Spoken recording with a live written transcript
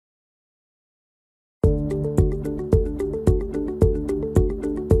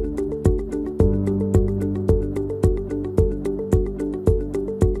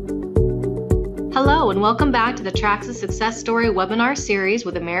and welcome back to the TrakSYS Success Story webinar series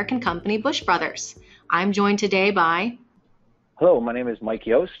with American company Bush Brothers. I'm joined today by... Hello, my name is Mike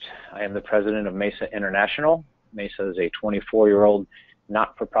Yost. I am the president of Mesa International. Mesa is a 24-year-old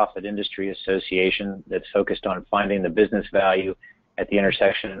not-for-profit industry association that's focused on finding the business value at the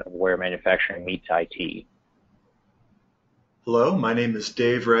intersection of where manufacturing meets IT. Hello, my name is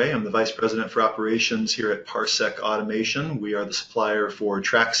Dave Ray. I'm the Vice President for Operations here at Parsec Automation. We are the supplier for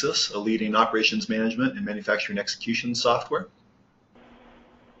TrakSYS, a leading operations management and manufacturing execution software.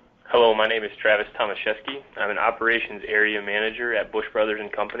 Hello, my name is Travis Tomaszewski. I'm an operations area manager at Bush Brothers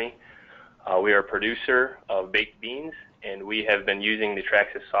and Company. We are a producer of baked beans, and we have been using the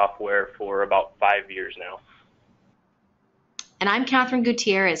TrakSYS software for about 5 years now. And I'm Catherine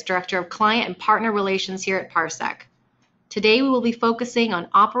Gutierrez, Director of Client and Partner Relations here at Parsec. Today we will be focusing on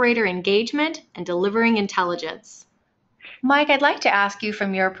operator engagement and delivering intelligence. Mike, I'd like to ask you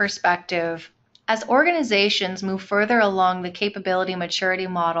from your perspective, as organizations move further along the capability maturity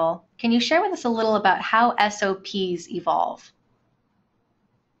model, can you share with us a little about how SOPs evolve?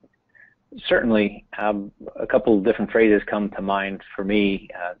 Certainly. A couple of different phrases come to mind for me,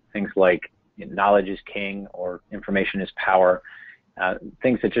 things like knowledge is king or information is power,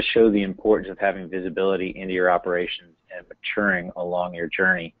 things that just show the importance of having visibility into your operations and maturing along your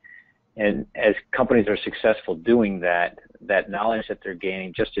journey. And as companies are successful doing that, that knowledge that they're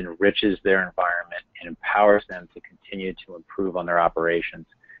gaining just enriches their environment and empowers them to continue to improve on their operations.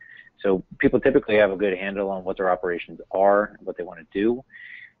 So people typically have a good handle on what their operations are, what they want to do,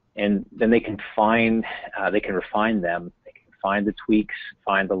 and then they can refine them, they can find the tweaks,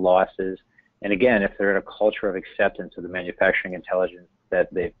 find the losses, and again, if they're in a culture of acceptance of the manufacturing intelligence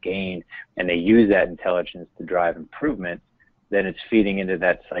that they've gained, and they use that intelligence to drive improvement, then it's feeding into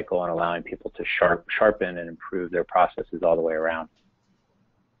that cycle and allowing people to sharpen and improve their processes all the way around.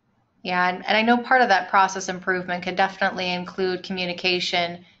 Yeah, and I know part of that process improvement could definitely include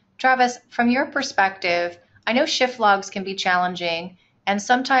communication. Travis, from your perspective, I know shift logs can be challenging, and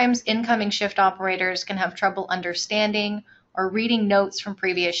sometimes incoming shift operators can have trouble understanding or reading notes from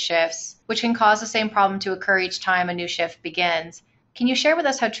previous shifts, which can cause the same problem to occur each time a new shift begins. Can you share with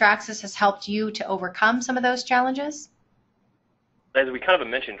us how TrakSYS has helped you to overcome some of those challenges? As we kind of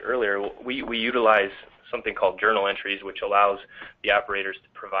mentioned earlier, we utilize something called journal entries, which allows the operators to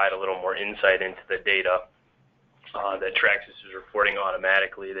provide a little more insight into the data that TrakSYS is reporting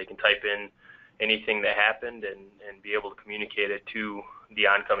automatically. They can type in anything that happened and be able to communicate it to the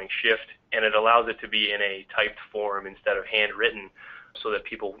oncoming shift, and it allows it to be in a typed form instead of handwritten so that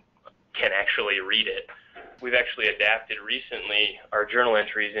people can actually read it. We've actually adapted recently our journal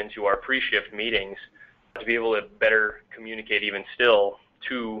entries into our pre-shift meetings to be able to better communicate even still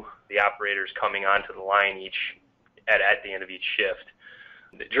to the operators coming onto the line at the end of each shift.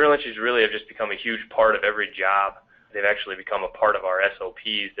 The journal entries really have just become a huge part of every job. They've actually become a part of our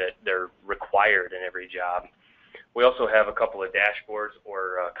SOPs that they're required in every job. We also have a couple of dashboards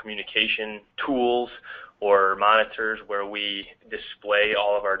or communication tools or monitors where we display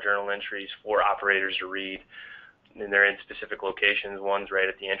all of our journal entries for operators to read. And they're in specific locations. One's right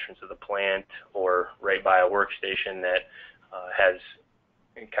at the entrance of the plant or right by a workstation that has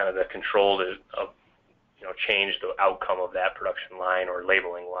kind of the control to change the outcome of that production line or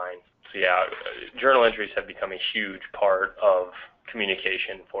labeling line. So yeah, journal entries have become a huge part of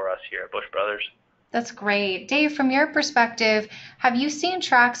communication for us here at Bush Brothers. That's great. Dave, from your perspective, have you seen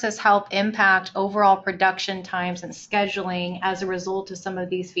TrakSYS help impact overall production times and scheduling as a result of some of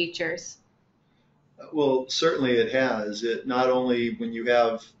these features? Well, certainly it has. It not only when you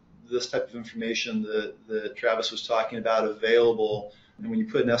have this type of information that Travis was talking about available, and when you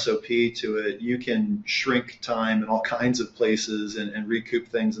put an SOP to it, you can shrink time in all kinds of places and recoup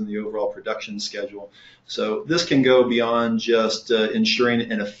things in the overall production schedule. So this can go beyond just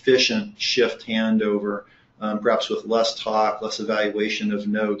ensuring an efficient shift handover, perhaps with less talk, less evaluation of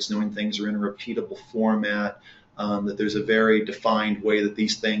notes, knowing things are in a repeatable format, that there's a very defined way that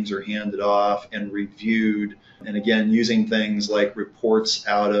these things are handed off and reviewed. And again, using things like reports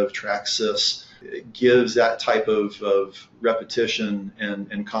out of TrakSYS gives that type of repetition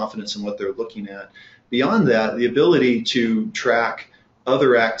and confidence in what they're looking at. Beyond that, the ability to track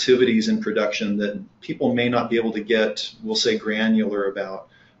other activities in production that people may not be able to get, we'll say, granular about.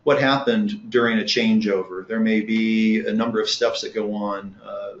 What happened during a changeover? There may be a number of steps that go on,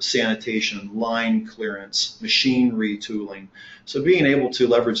 sanitation, line clearance, machine retooling. So being able to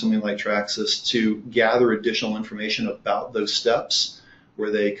leverage something like TrakSYS to gather additional information about those steps, were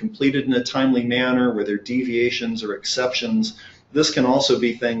they completed in a timely manner, were there deviations or exceptions, this can also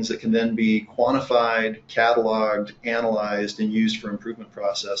be things that can then be quantified, cataloged, analyzed, and used for improvement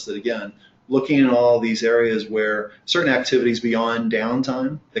process that, again, looking at all these areas where certain activities beyond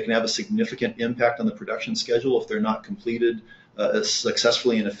downtime that can have a significant impact on the production schedule if they're not completed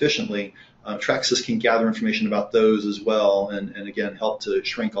successfully and efficiently, TrakSYS can gather information about those as well and again, help to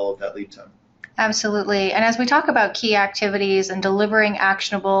shrink all of that lead time. Absolutely. And as we talk about key activities and delivering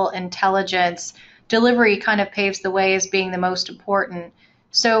actionable intelligence, delivery kind of paves the way as being the most important.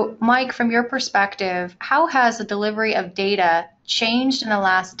 So, Mike, from your perspective, how has the delivery of data changed in the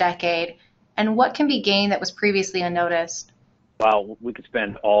last decade, and what can be gained that was previously unnoticed? Well, we could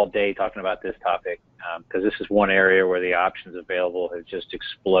spend all day talking about this topic because this is one area where the options available have just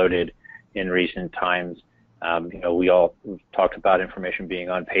exploded in recent times. We all talked about information being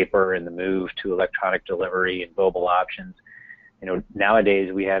on paper and the move to electronic delivery and mobile options.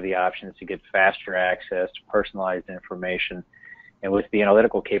 Nowadays we have the options to get faster access to personalized information. And with the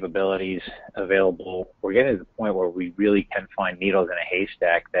analytical capabilities available, we're getting to the point where we really can find needles in a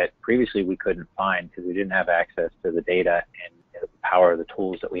haystack that previously we couldn't find because we didn't have access to the data and the power of the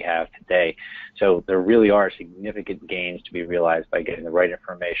tools that we have today. So there really are significant gains to be realized by getting the right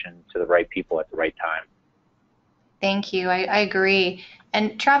information to the right people at the right time. Thank you. I agree.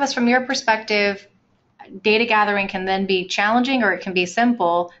 And Travis, from your perspective, data gathering can then be challenging or it can be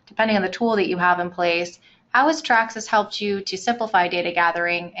simple, depending on the tool that you have in place. How has TrakSYS helped you to simplify data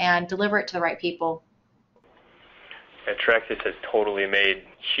gathering and deliver it to the right people? TrakSYS has totally made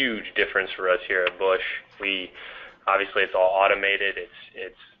huge difference for us here at Bush. Obviously it's all automated.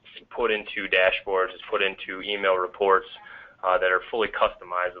 It's put into dashboards. It's put into email reports that are fully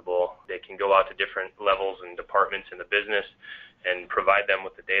customizable. They can go out to different levels and departments in the business and provide them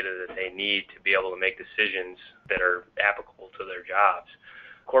with the data that they need to be able to make decisions that are applicable to their jobs.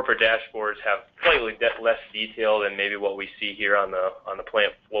 Corporate dashboards have slightly less detail than maybe what we see here on the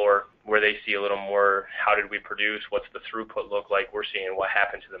plant floor, where they see a little more, how did we produce, what's the throughput look like, we're seeing what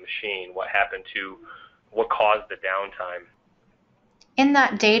happened to the machine, what caused the downtime. In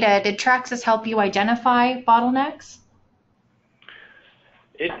that data, did TrakSYS help you identify bottlenecks?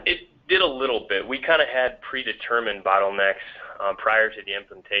 It did a little bit. We kind of had predetermined bottlenecks prior to the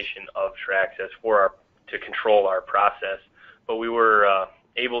implementation of TrakSYS to control our process, but we were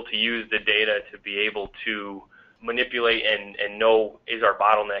able to use the data to be able to manipulate and know, is our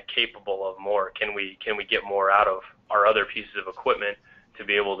bottleneck capable of more? Can we get more out of our other pieces of equipment to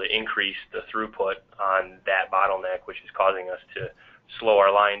be able to increase the throughput on that bottleneck, which is causing us to slow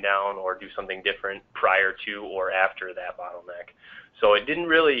our line down or do something different prior to or after that bottleneck. So it didn't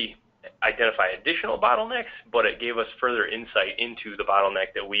really identify additional bottlenecks, but it gave us further insight into the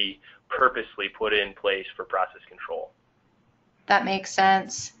bottleneck that we purposely put in place for process control. That makes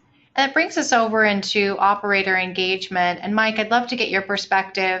sense. And it brings us over into operator engagement. And Mike, I'd love to get your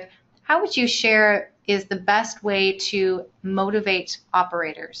perspective. How would you share is the best way to motivate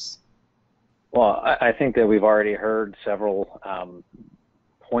operators? Well, I think that we've already heard several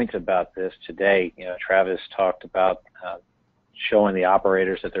points about this today. Travis talked about showing the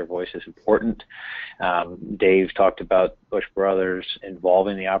operators that their voice is important. Dave talked about Bush Brothers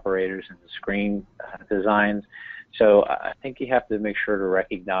involving the operators in the screen designs. So I think you have to make sure to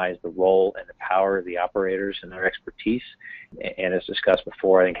recognize the role and the power of the operators and their expertise. And as discussed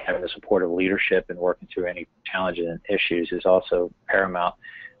before, I think having the support of leadership and working through any challenges and issues is also paramount.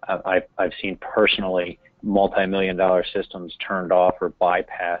 I've seen personally multi-million-dollar systems turned off or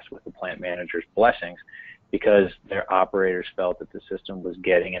bypassed with the plant manager's blessings because their operators felt that the system was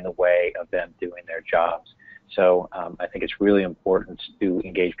getting in the way of them doing their jobs. So I think it's really important to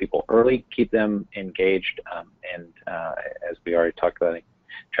engage people early, keep them engaged, and as we already talked about, I think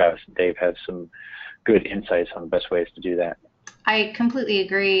Travis and Dave have some good insights on the best ways to do that. I completely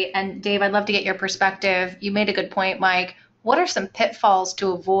agree. And Dave, I'd love to get your perspective. You made a good point, Mike. What are some pitfalls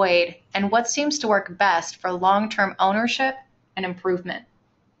to avoid, and what seems to work best for long-term ownership and improvement?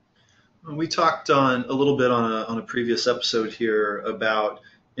 We talked a little bit on a previous episode here about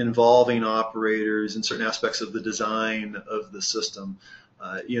involving operators in certain aspects of the design of the system.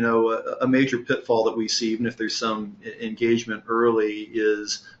 A major pitfall that we see, even if there's some engagement early,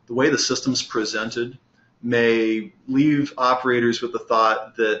 is the way the system's presented may leave operators with the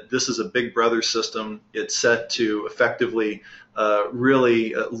thought that this is a Big Brother system. It's set to effectively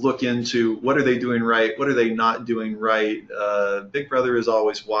really look into what are they doing right, what are they not doing right. Big Brother is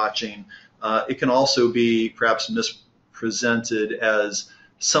always watching. It can also be perhaps mispresented as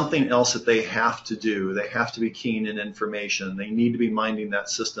something else that they have to do. They have to be keen in information. They need to be minding that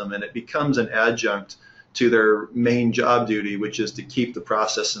system, and it becomes an adjunct to their main job duty, which is to keep the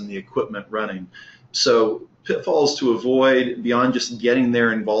process and the equipment running. So pitfalls to avoid beyond just getting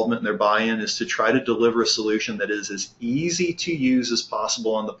their involvement and their buy-in is to try to deliver a solution that is as easy to use as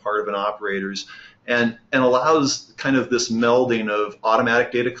possible on the part of an operator's and allows kind of this melding of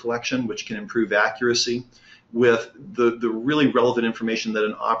automatic data collection, which can improve accuracy, with the really relevant information that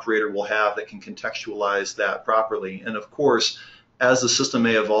an operator will have that can contextualize that properly. And of course, as the system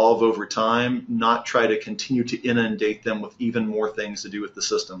may evolve over time, not try to continue to inundate them with even more things to do with the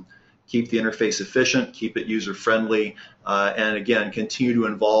system. Keep the interface efficient, keep it user-friendly, and again, continue to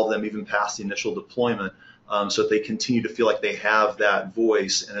involve them even past the initial deployment so that they continue to feel like they have that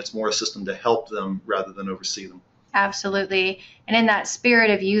voice and it's more a system to help them rather than oversee them. Absolutely. And in that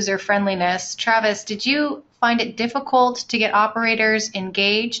spirit of user-friendliness, Travis, did you find it difficult to get operators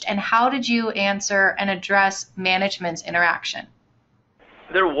engaged, and how did you answer and address management's interaction?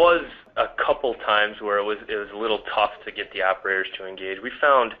 There was a couple times where it was a little tough to get the operators to engage. We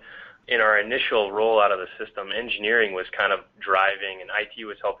found in our initial rollout of the system, engineering was kind of driving and IT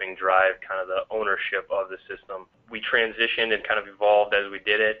was helping drive kind of the ownership of the system. We transitioned and kind of evolved as we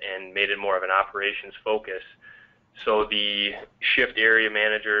did it and made it more of an operations focus. So the shift area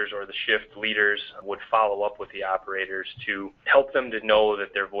managers or the shift leaders would follow up with the operators to help them to know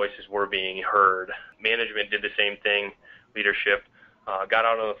that their voices were being heard. Management did the same thing, leadership. Got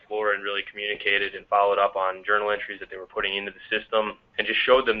out on the floor and really communicated and followed up on journal entries that they were putting into the system and just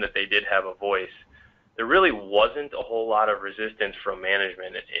showed them that they did have a voice. There really wasn't a whole lot of resistance from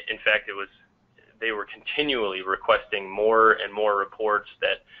management. In fact, they were continually requesting more and more reports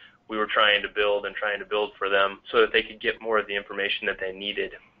that we were trying to build for them so that they could get more of the information that they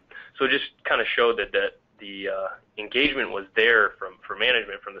needed. So it just kind of showed that the engagement was there for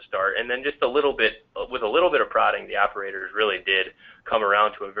management from the start, and then just with a little bit of prodding, the operators really did come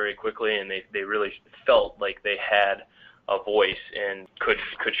around to it very quickly, and they really felt like they had a voice and could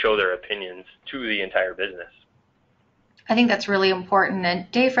show their opinions to the entire business. I think that's really important. And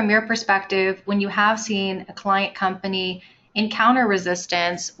Dave, from your perspective, when you have seen a client company encounter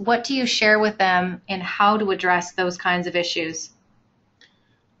resistance, what do you share with them and how to address those kinds of issues?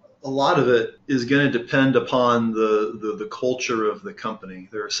 A lot of it is going to depend upon the culture of the company.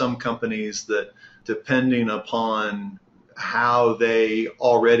 There are some companies that, depending upon how they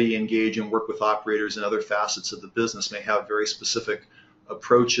already engage and work with operators in other facets of the business, may have very specific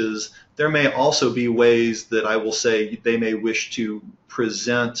approaches. There may also be ways that I will say they may wish to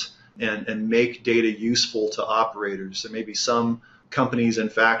present and make data useful to operators. There may be some companies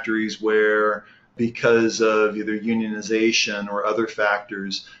and factories where, because of either unionization or other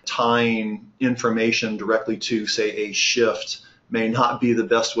factors, tying information directly to, say, a shift may not be the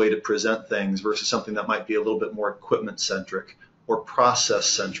best way to present things versus something that might be a little bit more equipment-centric or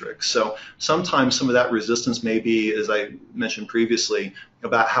process-centric. So sometimes some of that resistance may be, as I mentioned previously,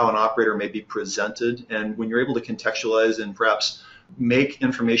 about how an operator may be presented. And when you're able to contextualize and perhaps make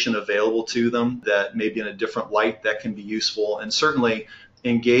information available to them that may be in a different light, that can be useful. And certainly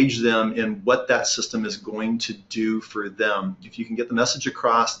engage them in what that system is going to do for them. If you can get the message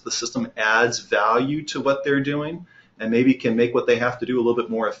across, the system adds value to what they're doing and maybe can make what they have to do a little bit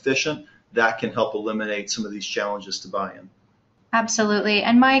more efficient, that can help eliminate some of these challenges to buy-in. Absolutely.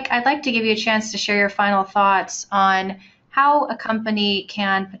 And Mike, I'd like to give you a chance to share your final thoughts on how a company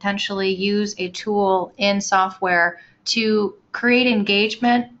can potentially use a tool in software to create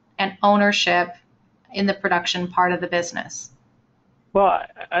engagement and ownership in the production part of the business. Well,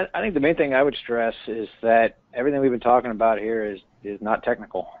 I think the main thing I would stress is that everything we've been talking about here is not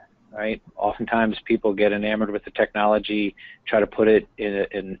technical, right? Oftentimes people get enamored with the technology, try to put it in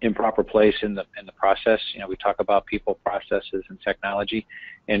an improper place in the process. You know, we talk about people, processes, and technology,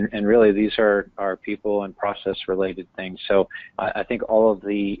 and really these are people and process related things. So I think all of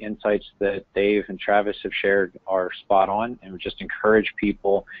the insights that Dave and Travis have shared are spot on, and we just encourage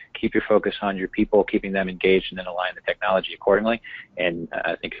people, keep your focus on your people, keeping them engaged, and then align the technology accordingly, and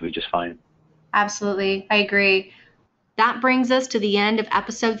I think it'll be just fine. Absolutely, I agree. That brings us to the end of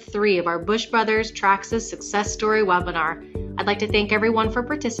episode 3 of our Bush Brothers TrakSYS Success Story webinar. I'd like to thank everyone for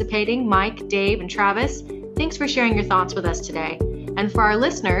participating, Mike, Dave, and Travis. Thanks for sharing your thoughts with us today. And for our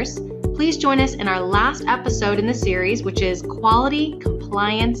listeners, please join us in our last episode in the series, which is Quality,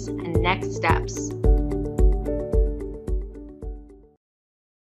 Compliance, and Next Steps.